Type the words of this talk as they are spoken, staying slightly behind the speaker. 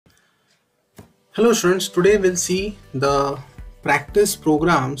Hello students, today we'll see the practice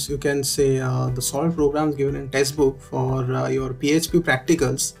programs, you can say the solved programs given in textbook for your PHP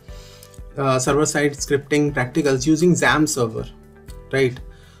practicals, server-side scripting practicals using XAMPP server, right?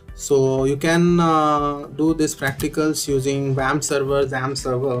 So you can do this practicals using XAMPP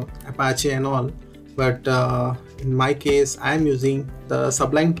server, Apache and all, but in my case I am using the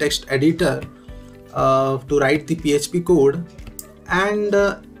Sublime text editor to write the PHP code and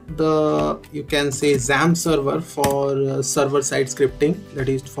you can say XAMPP server for server-side scripting, that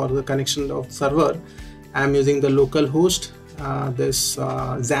is for the connection of server. I am using the local host, this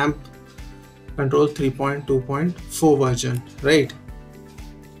XAMPP control 3.2.4 version, right?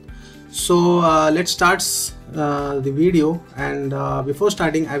 So let's start the video, and before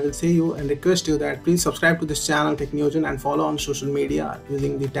starting I will say you and request you that please subscribe to this channel techniyojan and follow on social media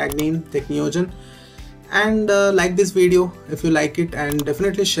using the tag name techniyojan. And like this video if you like it, and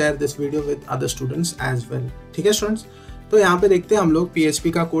definitely share this video with other students as well. ठीक है students, तो यहाँ पे देखते हैं हम लोग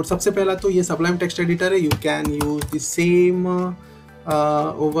PHP का कोड। सबसे पहला तो ये Sublime text editor है, you can use the same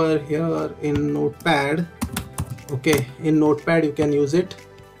over here in Notepad. Okay, in Notepad you can use it.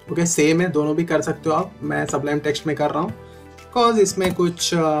 Okay, same है, दोनों भी कर सकते हो आप। मैं Sublime text में कर रहा हूँ बिकॉज इसमें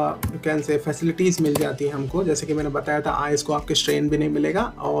कुछ यू कैन से फैसिलिटीज़ मिल जाती है हमको, जैसे कि मैंने बताया था आईज को आपके स्ट्रेन भी नहीं मिलेगा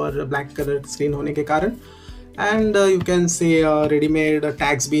और ब्लैक कलर स्क्रीन होने के कारण, and you can say readymade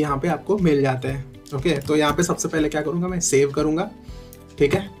tags भी यहाँ पे आपको मिल जाते हैं। ओके, तो यहाँ पे सबसे पहले क्या करूँगा, मैं सेव करूँगा।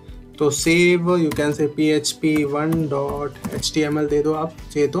 ठीक है, तो save you can say php1.html दे दो आप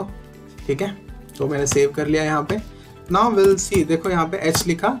चाहिए तो। ठीक है, तो मैंने सेव कर लिया यहाँ पे। नाउ विल सी, देखो यहाँ पे h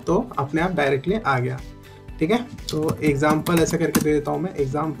लिखा तो अपने आप डायरेक्टली आ गया। ठीक है, तो एग्जाम्पल ऐसा करके दे देता हूँ मैं,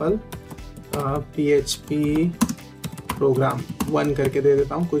 एग्जाम्पल PHP प्रोग्राम 1 करके दे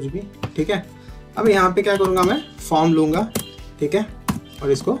देता हूँ कुछ भी। ठीक है, अब यहाँ पे क्या करूँगा, मैं फॉर्म लूँगा। ठीक है,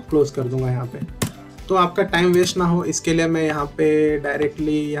 और इसको क्लोज कर दूँगा यहाँ पे। तो आपका टाइम वेस्ट ना हो इसके लिए मैं यहाँ पे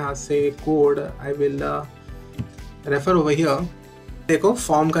डायरेक्टली यहाँ से code I will refer over here. देखो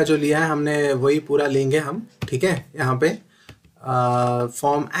फॉर्म का जो लिया है हमने वही पूरा लेंगे हम। ठीक है, यहाँ पे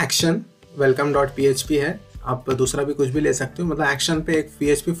फॉर्म एक्शन welcome.php है, आप दूसरा भी कुछ भी ले सकते हो। मतलब एक्शन पे एक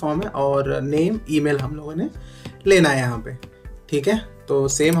PHP फॉर्म है और नेम ईमेल हम लोगों ने लेना है यहाँ पे। ठीक है, तो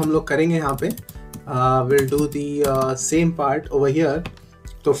सेम हम लोग करेंगे यहाँ पे, will do the same part over here.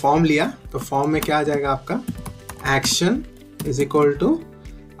 तो फॉर्म लिया, तो फॉर्म में क्या आ जाएगा आपका, एक्शन इज इक्वल टू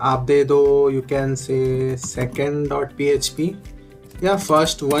आप दे दो यू कैन से second.php या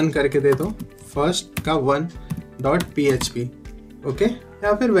first 1 करके दे दो, फर्स्ट का 1.php। ओके,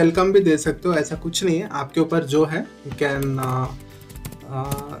 या फिर वेलकम भी दे सकते हो, ऐसा कुछ नहीं है, आपके ऊपर जो है यू कैन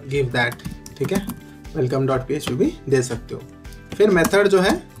गिव दैट। ठीक है, welcome.php भी दे सकते हो। फिर मेथड जो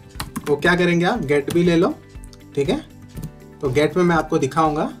है वो क्या करेंगे आप, गेट भी ले लो। ठीक है, तो गेट में मैं आपको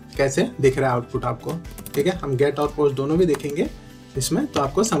दिखाऊंगा कैसे दिख रहा है आउटपुट आपको। ठीक है, हम गेट और पोस्ट दोनों भी देखेंगे इसमें, तो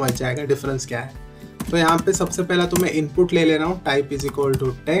आपको समझ जाएगा डिफरेंस क्या है। तो यहाँ पे सबसे पहला तो मैं इनपुट ले रहा हूँ, type is equal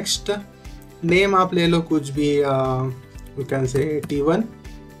to text, name आप ले लो कुछ भी, यू कैन से T1।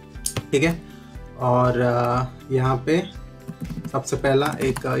 ठीक है, और यहाँ पे सबसे पहला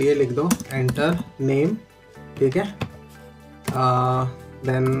एक ये लिख दो, एंटर नेम। ठीक है,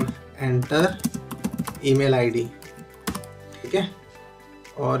 देन एंटर ईमेल आईडी। ठीक है,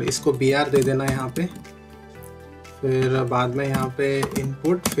 और इसको BR दे देना यहाँ पे। फिर बाद में यहाँ पे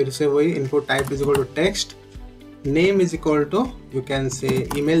इनपुट, फिर से वही input, type is equal to text, name is equal to you can say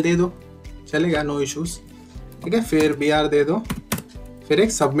email दे दो, चलेगा, नो इश्यूज। ठीक है, फिर BR दे दो, फिर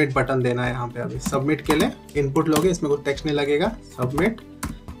एक सबमिट बटन देना है यहाँ पे। अभी सबमिट के लिए इनपुट लोगे, इसमें कोई टेक्स्ट नहीं लगेगा, सबमिट।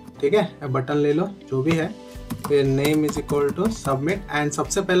 ठीक है, बटन ले लो जो भी है, फिर name is equal to submit, and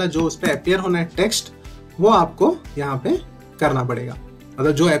सबसे पहला जो उस पर अपियर होना है टेक्स्ट वो आपको यहाँ पे करना पड़ेगा।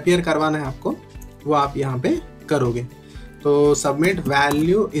 मतलब जो अपियर करवाना है आपको वो आप यहाँ पे करोगे। तो submit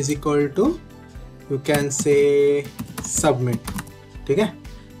value is equal to you can say submit. ठीक है,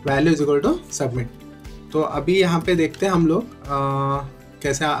 value is equal to submit. तो अभी यहाँ पे देखते हैं हम लोग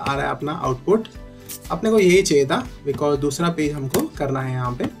कैसे आ रहा है अपना आउटपुट। अपने को यही चाहिए था बिकॉज दूसरा पेज हमको करना है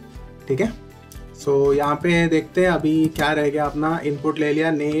यहाँ पे। ठीक है, सो यहाँ पे देखते हैं अभी क्या रह गया अपना। इनपुट ले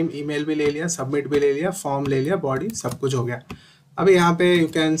लिया, नेम ईमेल भी ले लिया, सबमिट भी ले लिया, फॉर्म ले लिया, बॉडी सब कुछ हो गया। अभी यहाँ पे you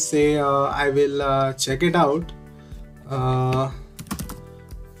can say I will check it out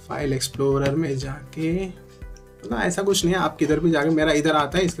file explorer में जाके। ना ऐसा कुछ नहीं है, आप किधर भी जाके, मेरा इधर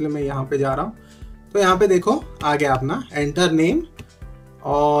आता है इसलिए मैं यहाँ पे जा रहा हूँ। तो यहाँ पे देखो आ गया अपना एंटर नेम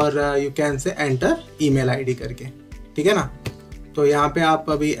और you can say enter email ID करके। ठीक है ना, तो यहाँ पे आप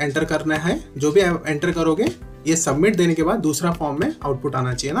अभी एंटर करना है, जो भी एंटर करोगे ये सबमिट देने के बाद दूसरा फॉर्म में आउटपुट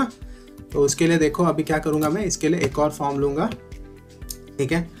आना चाहिए ना। तो उसके लिए देखो अभी क्या करूँगा मैं, इसके लिए एक और फॉर्म लूँगा।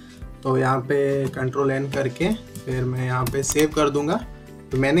 ठीक है, तो यहाँ पे कंट्रोल N करके फिर मैं यहाँ पे सेव कर दूंगा।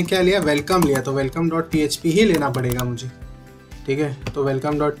 तो मैंने क्या लिया, वेलकम लिया, तो वेलकम डॉट PHP ही लेना पड़ेगा मुझे, ठीक है। तो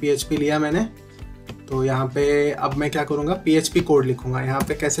वेलकम डॉट PHP लिया मैंने। तो यहाँ पे अब मैं क्या करूँगा, PHP कोड लिखूँगा। यहाँ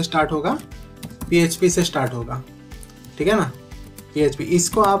पे कैसे स्टार्ट होगा, PHP से स्टार्ट होगा, ठीक है ना, PHP।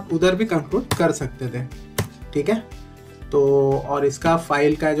 इसको आप उधर भी कंक्लूड कर सकते थे, ठीक है। तो और इसका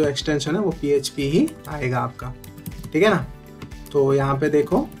फाइल का जो एक्सटेंशन है वो PHP ही आएगा आपका, ठीक है ना। तो यहाँ पे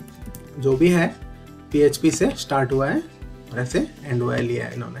देखो जो भी है PHP से स्टार्ट हुआ है और ऐसे एंड हुआ है, लिया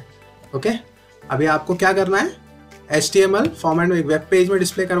है इन्होंने, ओके। अभी आपको क्या करना है, HTML फॉर्मेट में एक वेब पेज में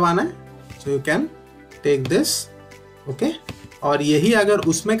डिस्प्ले करवाना है। So you can take this, okay. और यही अगर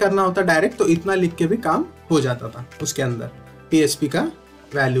उसमें करना होता डायरेक्ट तो इतना लिख के भी काम हो जाता था उसके अंदर, PHP का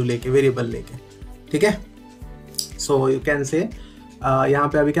वैल्यू लेके, वेरिएबल लेके, ठीक है। सो यू कैन से यहाँ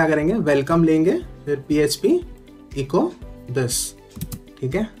पे अभी क्या करेंगे, वेलकम लेंगे, फिर PHP इको दिस,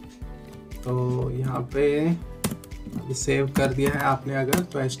 ठीक है। तो यहाँ पे अभी सेव कर दिया है आपने अगर,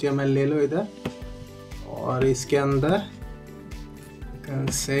 तो HTML ले लो इधर और इसके अंदर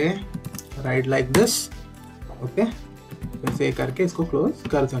से राइट लाइक दिस, ओके। वैसे करके इसको क्लोज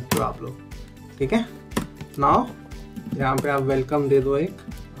कर सकते हो आप लोग, ठीक है। नाउ यहाँ पे आप वेलकम दे दो एक,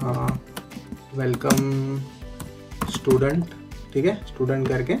 वेलकम स्टूडेंट, ठीक है, स्टूडेंट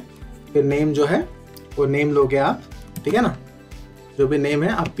करके फिर नेम जो है वो नेम लोगे आप, ठीक है ना। जो भी नेम है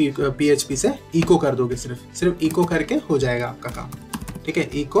आप PHP से इको कर दोगे, सिर्फ इको करके हो जाएगा आपका काम, ठीक है।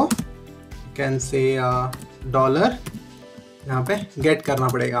 इको कैन से डॉलर, यहाँ पे गेट करना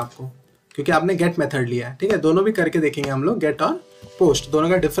पड़ेगा आपको क्योंकि आपने गेट मेथड लिया है, ठीक है। दोनों भी करके देखेंगे हम लोग, गेट और पोस्ट, दोनों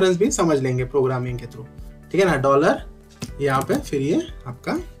का डिफरेंस भी समझ लेंगे प्रोग्रामिंग के थ्रू, ठीक है ना। डॉलर यहाँ पे, फिर ये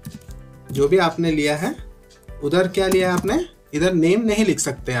आपका जो भी आपने लिया है, उधर क्या लिया है आपने, इधर नेम नहीं लिख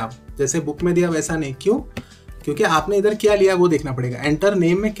सकते आप, जैसे बुक में दिया वैसा नहीं। क्यों, क्योंकि आपने इधर क्या लिया वो देखना पड़ेगा। एंटर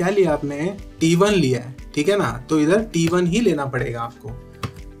नेम में क्या लिया आपने, T1 लिया है, ठीक है ना। तो इधर T1 ही लेना पड़ेगा आपको,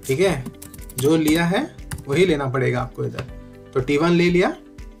 ठीक है, जो लिया है वही लेना पड़ेगा आपको इधर। तो T1 ले लिया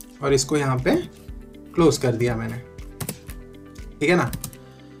और इसको यहाँ पे क्लोज कर दिया मैंने, ठीक है ना,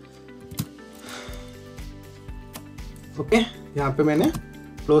 ओके। यहाँ पे मैंने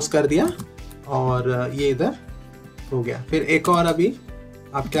क्लोज कर दिया और ये इधर हो गया। फिर एक और अभी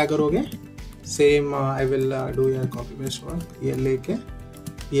आप क्या करोगे, same I will do your copy paste work, ये लेके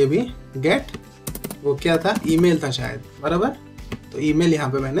ये भी गेट, वो क्या था, ईमेल था शायद, बराबर। तो ईमेल यहाँ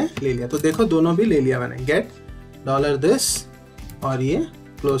पे मैंने ले लिया। तो देखो दोनों भी ले लिया मैंने, गेट डॉलर दिस और ये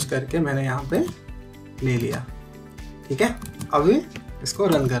क्लोज करके मैंने यहाँ पे ले लिया, ठीक है। अभी इसको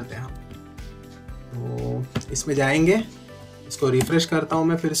रन करते हैं हम। तो इसमें जाएंगे, इसको रिफ्रेश करता हूँ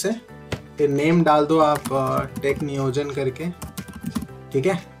मैं फिर से। फिर नेम डाल दो आप टेक्नियोजन करके, ठीक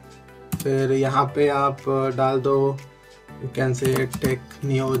है। फिर यहाँ पे आप डाल दो, यू कैन से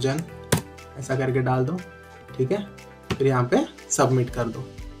techniyojan, ऐसा करके डाल दो, ठीक है। फिर यहाँ पे सबमिट कर दो।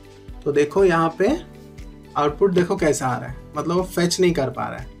 तो देखो यहाँ पे आउटपुट देखो कैसा आ रहा है, मतलब वो फेच नहीं कर पा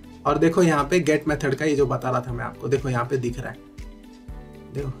रहा है। और देखो यहाँ पे गेट मेथड का ये जो बता रहा था मैं आपको, देखो यहाँ पे दिख रहा है,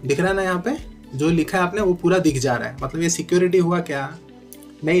 देखो दिख रहा है ना, यहाँ पे जो लिखा है आपने वो पूरा दिख जा रहा है। मतलब ये सिक्योरिटी हुआ क्या,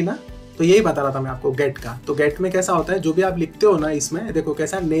 नहीं ना। तो यही बता रहा था मैं आपको गेट का। तो गेट में कैसा होता है, जो भी आप लिखते हो ना, इसमें देखो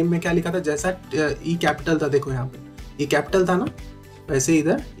कैसा, नेम में क्या लिखा था, जैसा ई कैपिटल था, देखो यहाँ पे ई कैपिटल था ना, वैसे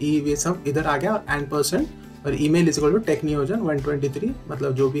इधर ई ये सब इधर आ गया, और %, और email is equal to techniyojan 123,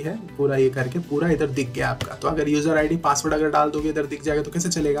 मतलब जो भी है पूरा ये करके पूरा इधर दिख गया आपका। तो अगर यूजर आईडी पासवर्ड अगर डाल दोगे इधर दिख जाएगा, तो कैसे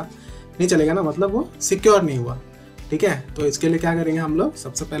चलेगा, नहीं चलेगा ना, मतलब वो सिक्योर नहीं हुआ, ठीक है। तो इसके लिए क्या करेंगे हम लोग,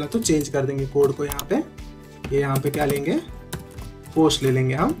 सबसे पहले तो चेंज कर देंगे कोड को। यहाँ पे ये यहाँ पे क्या लेंगे, पोस्ट ले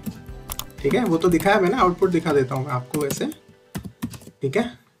लेंगे हम, ठीक है। वो तो दिखाया मैंने, आउटपुट दिखा देता हूँ मैं आपको वैसे, ठीक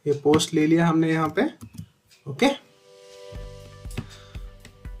है। ये पोस्ट ले लिया हमने यहाँ पे, ओके।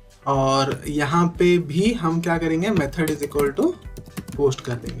 और यहाँ पे भी हम क्या करेंगे, method is equal to post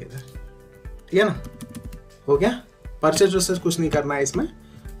कर देंगे इधर, ठीक है ना, हो गया। परचेज वर्सेज कुछ नहीं करना है इसमें।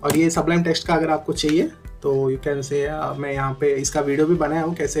 और ये सबलाइम टेक्स्ट का अगर आपको चाहिए तो यू कैन से, मैं यहाँ पे इसका वीडियो भी बनाया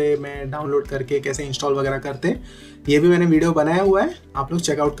हूँ, कैसे मैं डाउनलोड करके कैसे इंस्टॉल वगैरह करते हैं, ये भी मैंने वीडियो बनाया हुआ है, आप लोग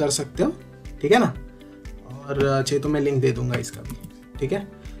चेकआउट कर सकते हो, ठीक है ना। और चाहिए तो मैं लिंक दे दूंगा इसका भी, ठीक है।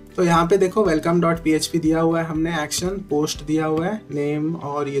 तो यहाँ पे देखो वेलकम डॉट PHP दिया हुआ है हमने, एक्शन पोस्ट दिया हुआ है, नेम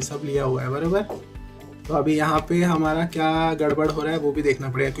और ये सब लिया हुआ है, बराबर। तो अभी यहाँ पे हमारा क्या गड़बड़ हो रहा है वो भी देखना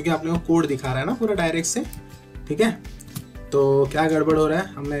पड़ेगा, क्योंकि आपने वो कोड दिखा रहा है ना पूरा डायरेक्ट से, ठीक है। तो क्या गड़बड़ हो रहा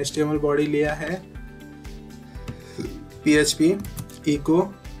है, हमने HTML बॉडी लिया है PHP echo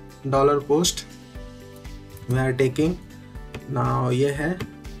 $post we are taking now, ये है,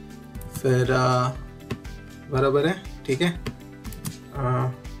 फिर बराबर है, ठीक है।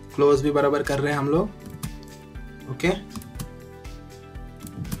 क्लोज भी बराबर कर रहे हैं हम लोग, ओके।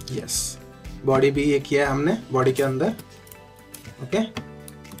 यस, बॉडी भी ये किया है हमने, बॉडी के अंदर। ओके,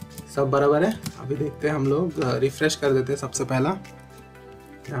 सब बराबर है। अभी देखते हैं हम लोग, रिफ्रेश कर देते हैं। सबसे पहला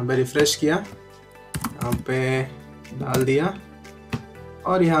यहाँ पे रिफ्रेश किया, यहाँ पे डाल दिया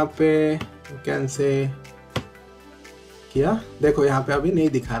और यहाँ पे कैंसे किया। देखो यहाँ पे अभी नहीं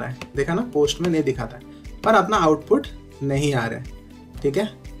दिखा रहा है, देखा ना, पोस्ट में नहीं दिखाता है, पर अपना आउटपुट नहीं आ रहा है। ठीक है,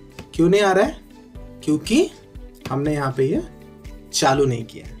 क्यों नहीं आ रहा है? क्योंकि हमने यहाँ पे ये चालू नहीं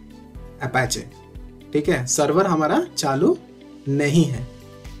किया है अपाचे। ठीक है, सर्वर हमारा चालू नहीं है।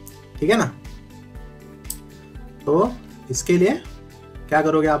 ठीक है ना, तो इसके लिए क्या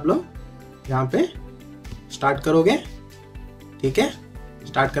करोगे आप लोग, यहाँ पे स्टार्ट करोगे। ठीक है,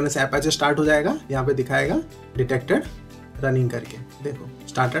 स्टार्ट करने से अपाचे स्टार्ट हो जाएगा, यहाँ पे दिखाएगा डिटेक्टेड रनिंग करके। देखो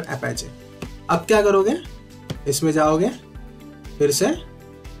स्टार्टेड अपाचे। अब क्या करोगे, इसमें जाओगे, फिर से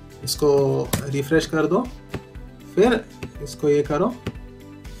इसको रिफ्रेश कर दो, फिर इसको ये करो,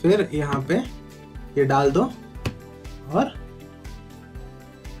 फिर यहाँ पे ये डाल दो और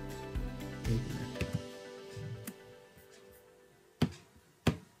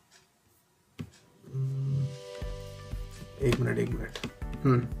एक मिनट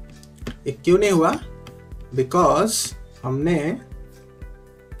ये क्यों नहीं हुआ? बिकॉज हमने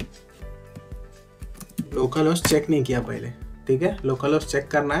लोकल होस्ट चेक नहीं किया पहले। ठीक है, लोकल होस्ट चेक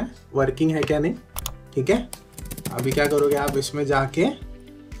करना है वर्किंग है क्या नहीं। ठीक है, अभी क्या करोगे आप, इसमें जाके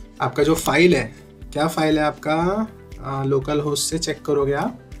आपका जो फाइल है, क्या फाइल है आपका, लोकल होस्ट से चेक करोगे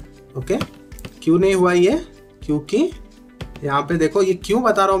आप। ओके, क्यों नहीं हुआ ये? क्योंकि यहाँ पे देखो, ये क्यों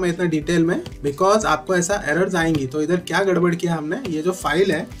बता रहा हूँ मैं इतना डिटेल में, बिकॉज आपको ऐसा एरर्स आएंगी। तो इधर क्या गड़बड़ किया हमने, ये जो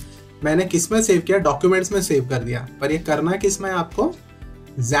फाइल है मैंने किस में सेव किया, डॉक्यूमेंट्स में सेव कर दिया, पर ये करना किस में, आपको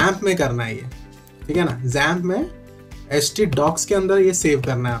xampp में करना है ये। ठीक है ना, xampp में htdocs के अंदर ये सेव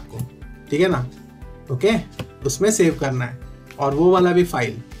करना है आपको। ठीक है ना, ओके, उसमें सेव करना है। और वो वाला भी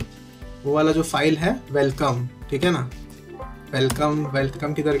फाइल, वो वाला जो फाइल है वेलकम, ठीक है ना,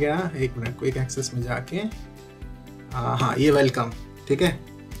 वेलकम किधर गया, एक मिनट, क्विक एक्सेस में जाके, हाँ ये वेलकम। ठीक है,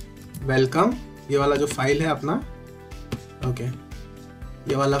 वेलकम, ये वाला जो फाइल है अपना। ओके,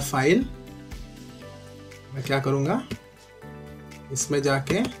 ये वाला फाइल मैं क्या करूँगा, इसमें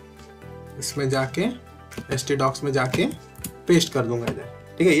जाके htdocs में जाके पेस्ट कर दूंगा इधर।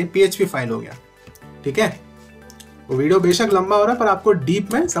 ठीक है, ये PHP फाइल हो गया। ठीक है, वो वीडियो बेशक लंबा हो रहा है पर आपको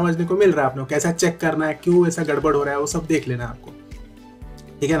डीप में समझने को मिल रहा है, आपने कैसा चेक करना है, क्यों ऐसा गड़बड़ हो रहा है, वो सब देख लेना है आपको।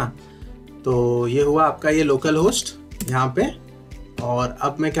 ठीक है ना, तो ये हुआ आपका ये लोकल होस्ट यहाँ पे। और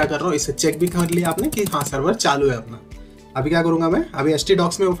अब मैं क्या कर रहा हूँ, इसे चेक भी कर लिया आपने कि हाँ सर्वर चालू है अपना। अभी क्या करूँगा मैं, अभी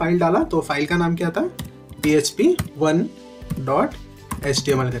htdocs में वो फाइल डाला, तो फाइल का नाम क्या था,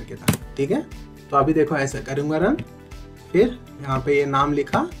 php1.html करके था। ठीक है, तो अभी देखो ऐसा करूँगा रन, फिर यहाँ पे ये नाम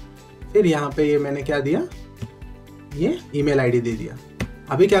लिखा, फिर यहाँ पे ये मैंने क्या दिया, ये ईमेल आईडी दे दिया।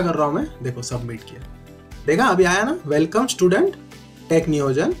 अभी क्या कर रहा हूँ मैं, देखो सबमिट किया, देखा अभी आया ना, वेलकम स्टूडेंट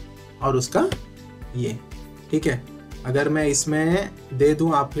techniyojan, और उसका ये। ठीक है, अगर मैं इसमें दे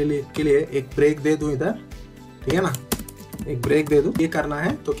दूं आपके लिए एक ब्रेक दे दूं इधर, ठीक है ना, एक ब्रेक दे दूं, ये करना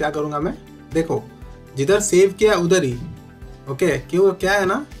है तो क्या करूंगा मैं, देखो जिधर सेव किया उधर ही। ओके, क्यों, क्या है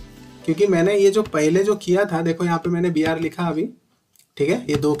ना, क्योंकि मैंने ये जो पहले जो किया था, देखो यहाँ पे मैंने BR लिखा अभी। ठीक है,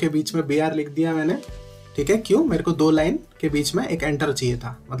 ये दो के बीच में BR लिख दिया मैंने। ठीक है, क्यों, मेरे को 2 लाइन के बीच में एक एंटर चाहिए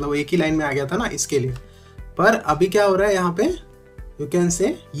था, मतलब एक ही लाइन में आ गया था ना, इसके लिए। पर अभी क्या हो रहा है यहाँ पे, यू कैन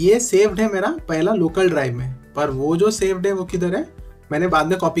से ये सेव्ड है मेरा पहला लोकल ड्राइव में, पर वो जो सेव्ड है वो किधर है, मैंने बाद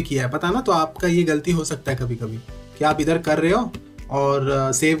में कॉपी किया है, पता ना। तो आपका ये गलती हो सकता है कभी कभी कि आप इधर कर रहे हो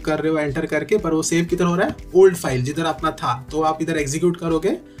और सेव कर रहे हो एंटर करके, पर वो सेव किधर हो रहा है, ओल्ड फाइल जिधर अपना था। तो आप इधर एग्जीक्यूट करोगे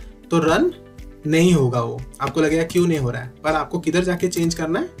तो रन नहीं होगा, वो आपको लगेगा क्यों नहीं हो रहा है, पर आपको किधर जाके चेंज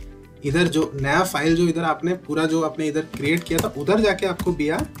करना है, इधर जो नया फाइल जो इधर आपने पूरा जो आपने इधर क्रिएट किया था, उधर जाके आपको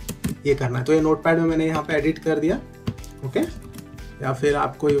BR ये करना है। तो ये नोटपैड में मैंने यहाँ पे एडिट कर दिया। ओके, या फिर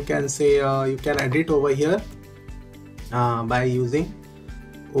आपको you can edit over here by using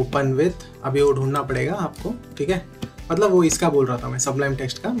open with, अभी वो ढूंढना पड़ेगा आपको। ठीक है, मतलब वो इसका बोल रहा था मैं, सबलाइम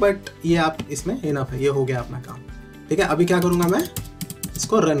टेक्स्ट का, बट ये आप इसमें इनफ है, ये हो गया अपना काम। ठीक है, अभी क्या करूँगा मैं,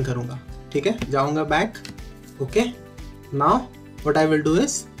 इसको रन करूँगा। ठीक है, जाऊँगा back. Okay, now what I will do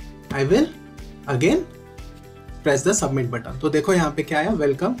is I will again press the submit button. तो देखो यहाँ पे क्या आया,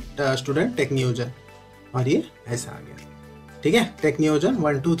 वेलकम स्टूडेंट techniyojan, और ये ऐसा आ गया। ठीक है,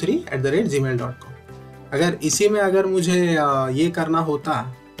 techniyojan123@gmail.com। अगर इसी में अगर मुझे ये करना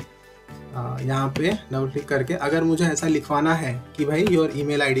होता, यहाँ पे डबल क्लिक करके अगर मुझे ऐसा लिखवाना है कि भाई your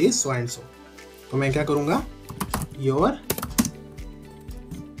email ID is so and so, तो मैं क्या करूँगा, योर,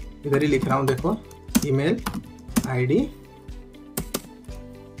 इधर ही लिख रहा हूँ देखो, ईमेल आईडी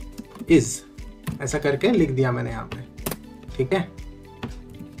इज, ऐसा करके लिख दिया मैंने यहाँ पे। ठीक है,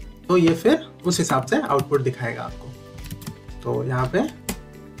 तो ये फिर उस हिसाब से आउटपुट दिखाएगा आपको। तो यहाँ पे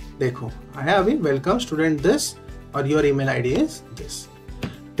देखो आया अभी, वेलकम स्टूडेंट दिस और your email ID is this.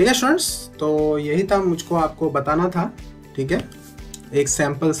 ठीक है स्टूडेंट्स, तो यही था मुझको आपको बताना था। ठीक है, एक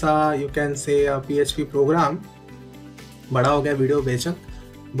सैम्पल सा you can say PHP programme, बड़ा हो गया वीडियो बेशक,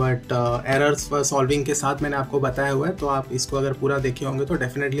 बट एरर्स सॉल्विंग के साथ मैंने आपको बताया हुआ है। तो आप इसको अगर पूरा देखे होंगे तो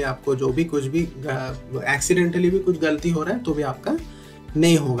डेफिनेटली आपको जो भी कुछ भी एक्सीडेंटली भी कुछ गलती हो रहा है तो भी आपका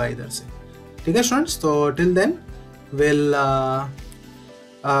नहीं होगा इधर से। ठीक है स्टूडेंट्स, तो till then will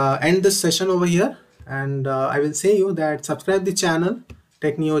end this session over here, and I will say you that subscribe the channel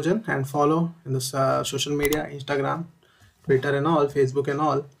techniyojan and follow in this social media, Instagram, Twitter and all, Facebook and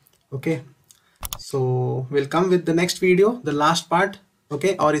all. Okay, so we'll come with the next video, the last part.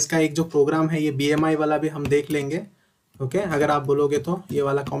 Okay, और इसका एक जो programme है ये BMI वाला भी हम देख लेंगे। Okay, अगर आप बोलोगे तो ये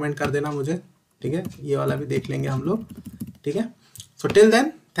वाला कमेंट कर देना मुझे। ठीक है, ये वाला भी देख लेंगे हम लोग। ठीक है, so till then,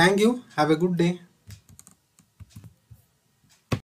 thank you, have a good day.